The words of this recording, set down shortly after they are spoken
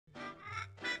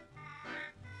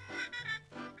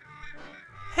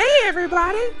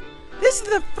everybody! This is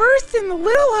the first in the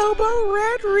Little Hobo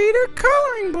Red Reader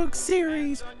coloring book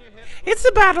series. It's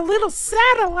about a little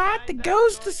satellite that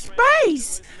goes to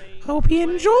space. Hope you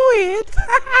enjoy it.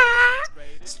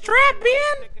 Strap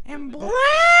in and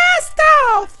blast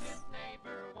off!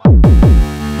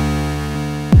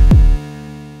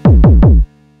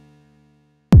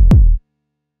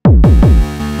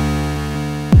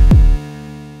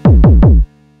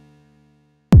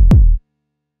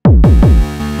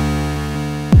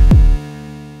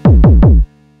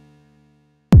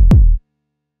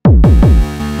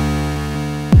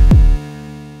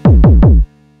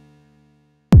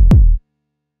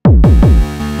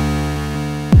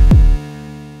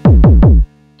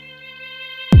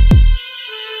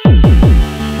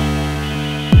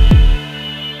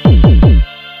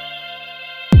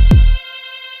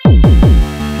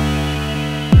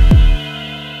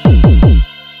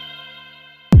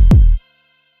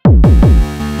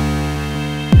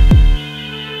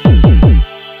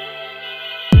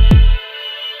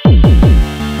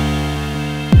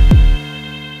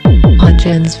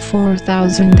 Gens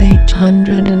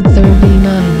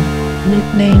 4839,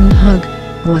 nicknamed Hug,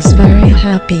 was very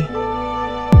happy.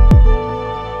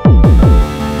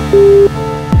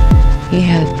 He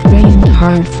had trained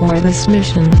hard for this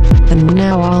mission, and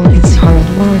now all his hard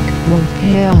work will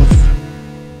pay off.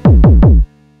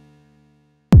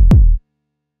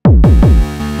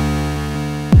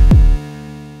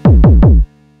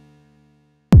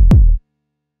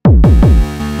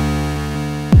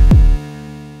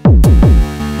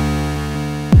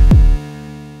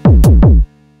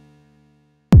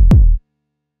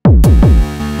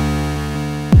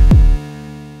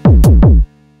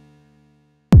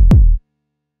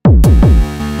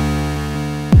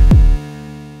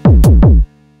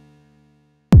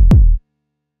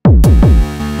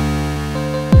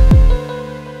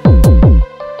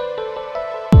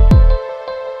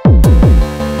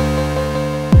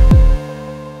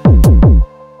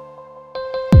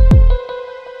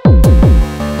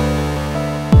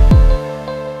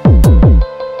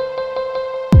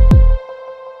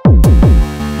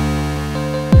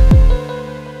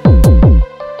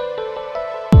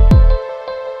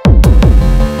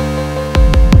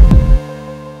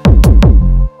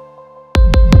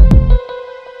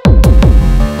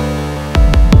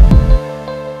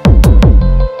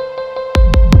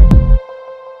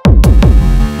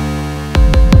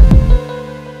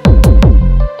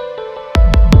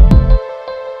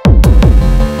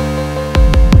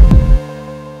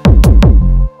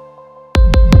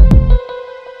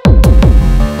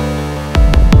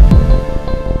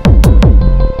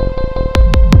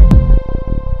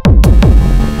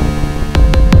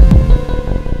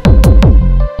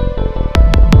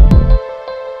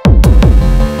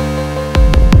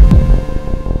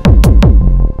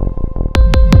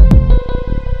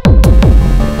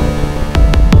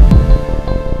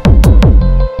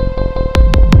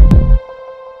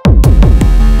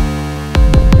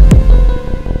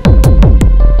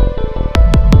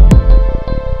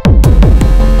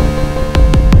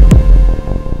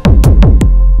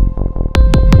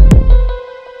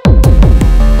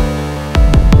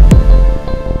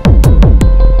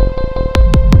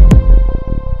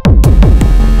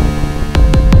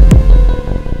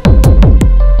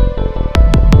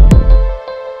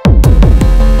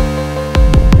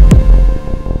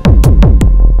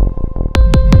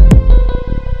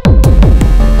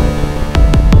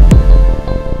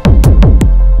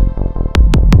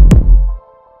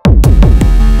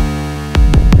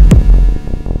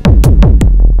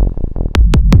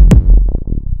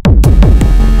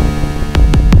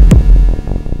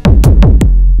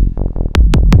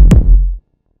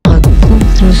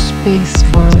 Space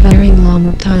for a very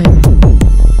long time.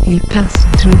 He passed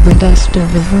through the dust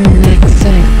of the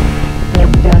Vernexeg. The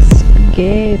dust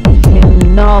gave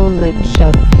him knowledge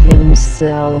of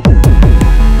himself.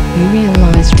 He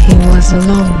realized he was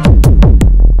alone.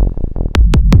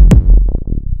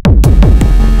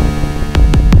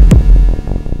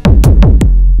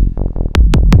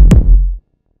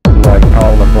 Like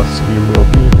all of us, he will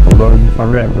be alone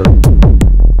forever.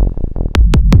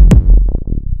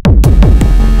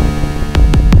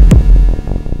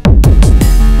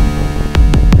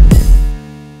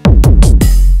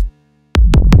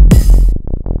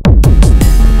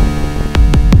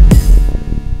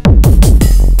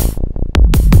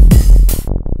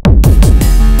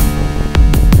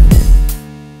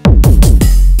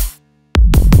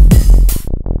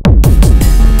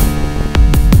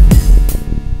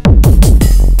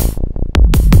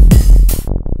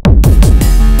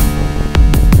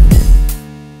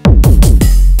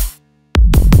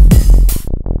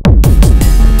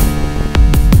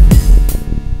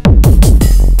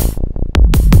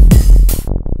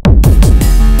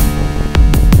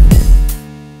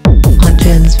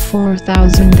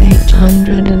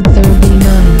 839,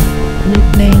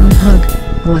 nicknamed Hug,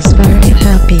 was very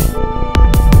happy.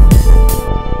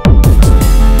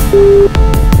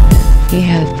 He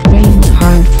had trained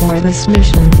hard for this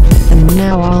mission, and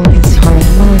now all his hard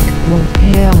work will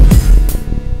pay off.